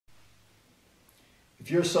If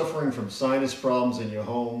you're suffering from sinus problems in your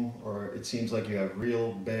home, or it seems like you have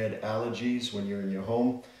real bad allergies when you're in your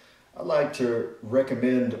home, I'd like to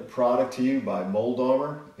recommend a product to you by Mold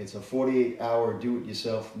Armor. It's a 48-hour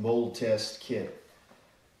do-it-yourself mold test kit.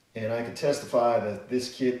 And I can testify that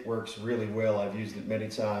this kit works really well. I've used it many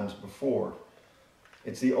times before.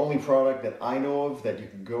 It's the only product that I know of that you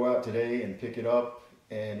can go out today and pick it up,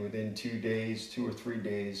 and within 2 days, 2 or 3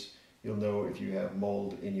 days, you'll know if you have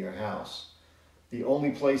mold in your house. The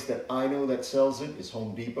only place that I know that sells it is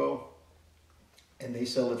Home Depot, and they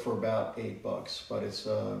sell it for about $8, but it's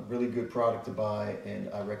a really good product to buy, and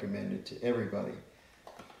I recommend it to everybody.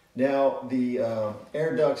 Now, the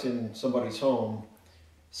air ducts in somebody's home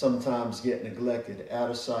sometimes get neglected, out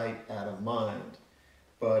of sight, out of mind.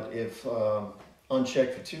 But if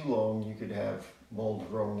unchecked for too long, you could have mold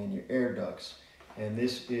growing in your air ducts. And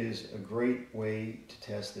this is a great way to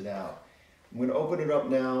test it out. I'm going to open it up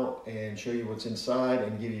now and show you what's inside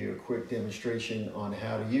and give you a quick demonstration on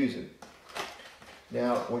how to use it.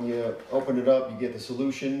 Now, when you open it up, you get the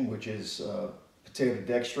solution, which is potato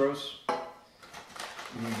dextrose.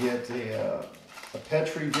 You get a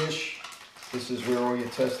Petri dish. This is where all your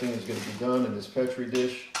testing is going to be done, in this Petri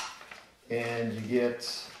dish. And you get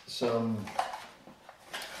some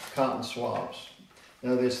cotton swabs.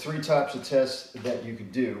 Now, there's 3 types of tests that you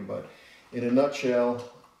could do, but in a nutshell,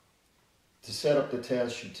 to set up the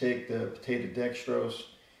test, you take the potato dextrose,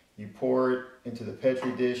 you pour it into the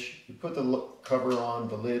Petri dish, you put the cover on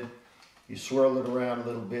the lid, you swirl it around a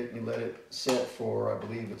little bit, and you let it set for, I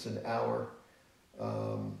believe it's an hour.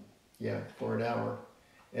 For an hour.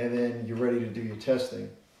 And then you're ready to do your testing.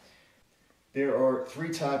 There are 3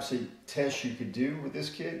 types of tests you could do with this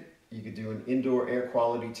kit. You could do an indoor air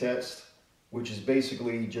quality test, which is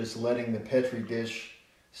basically just letting the Petri dish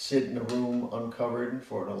sit in a room uncovered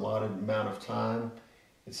for an allotted amount of time.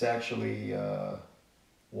 It's actually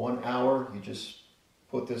 1 hour. You just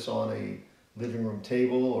put this on a living room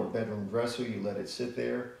table or bedroom dresser. You let it sit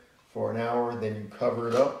there for an hour, then you cover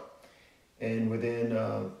it up, and within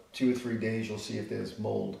 2 or 3 days you'll see if there's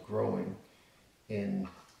mold growing in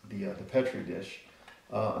the Petri dish.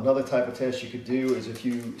 Another type of test you could do is if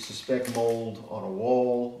you suspect mold on a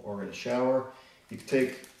wall or in a shower, you could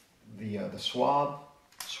take the swab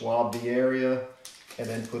the area, and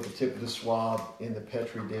then put the tip of the swab in the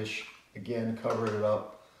Petri dish. Again, cover it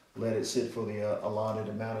up, let it sit for the allotted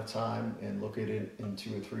amount of time, and look at it in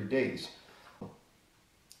 2 or 3 days.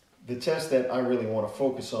 The test that I really want to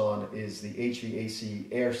focus on is the HVAC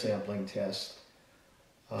air sampling test.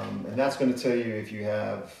 And that's going to tell you if you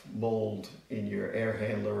have mold in your air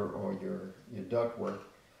handler or your ductwork.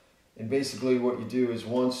 And basically what you do is,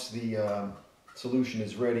 once the solution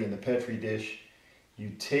is ready in the Petri dish, you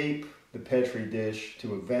tape the Petri dish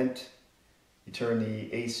to a vent, you turn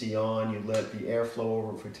the AC on, you let the air flow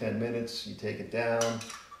over for 10 minutes, you take it down,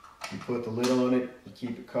 you put the lid on it, you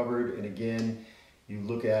keep it covered, and again, you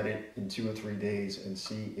look at it in 2 or 3 days and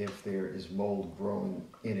see if there is mold growing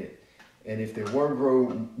in it. And if there were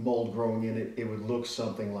mold growing in it, it would look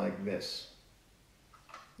something like this.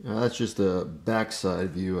 Now that's just a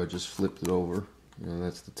backside view. I just flipped it over.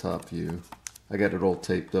 That's the top view. I got it all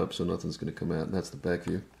taped up so nothing's going to come out, and that's the back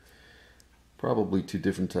view. Probably 2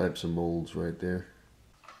 different types of molds right there.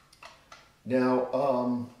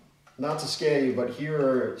 Now, not to scare you, but here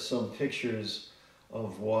are some pictures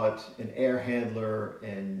of what an air handler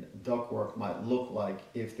and ductwork might look like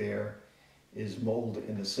if there is mold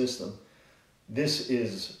in the system. This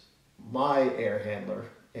is my air handler,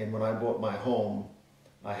 and when I bought my home,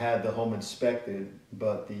 I had the home inspected,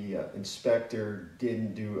 but the inspector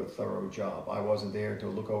didn't do a thorough job. I wasn't there to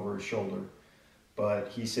look over his shoulder, but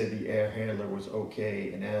he said the air handler was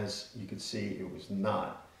okay, and as you could see, it was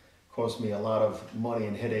not. It cost me a lot of money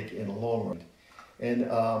and headache in the long run. And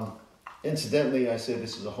incidentally, I said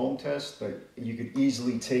this is a home test, but you could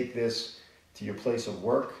easily take this to your place of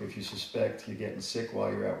work. If you suspect you're getting sick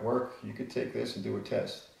while you're at work, you could take this and do a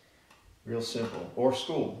test. Real simple. Or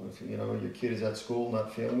school. If your kid is at school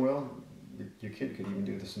not feeling well, your kid could even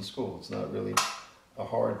do this in school. It's not really a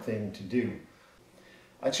hard thing to do.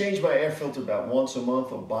 I change my air filter about once a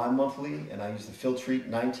month or bi-monthly, and I use the Filtrete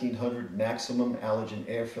 1900 Maximum Allergen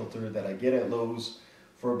Air Filter that I get at Lowe's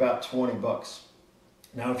for about $20.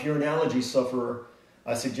 Now, if you're an allergy sufferer,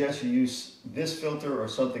 I suggest you use this filter or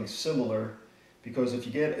something similar, because if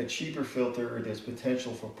you get a cheaper filter, there's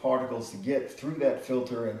potential for particles to get through that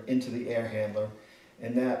filter and into the air handler,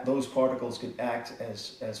 and those particles could act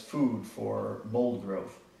as food for mold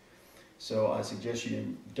growth. So I suggest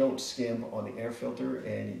you don't skim on the air filter,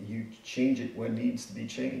 and you change it when it needs to be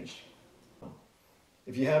changed.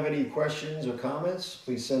 If you have any questions or comments,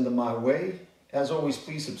 please send them my way, As always,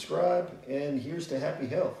 please subscribe, and here's to happy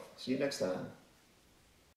health. See you next time.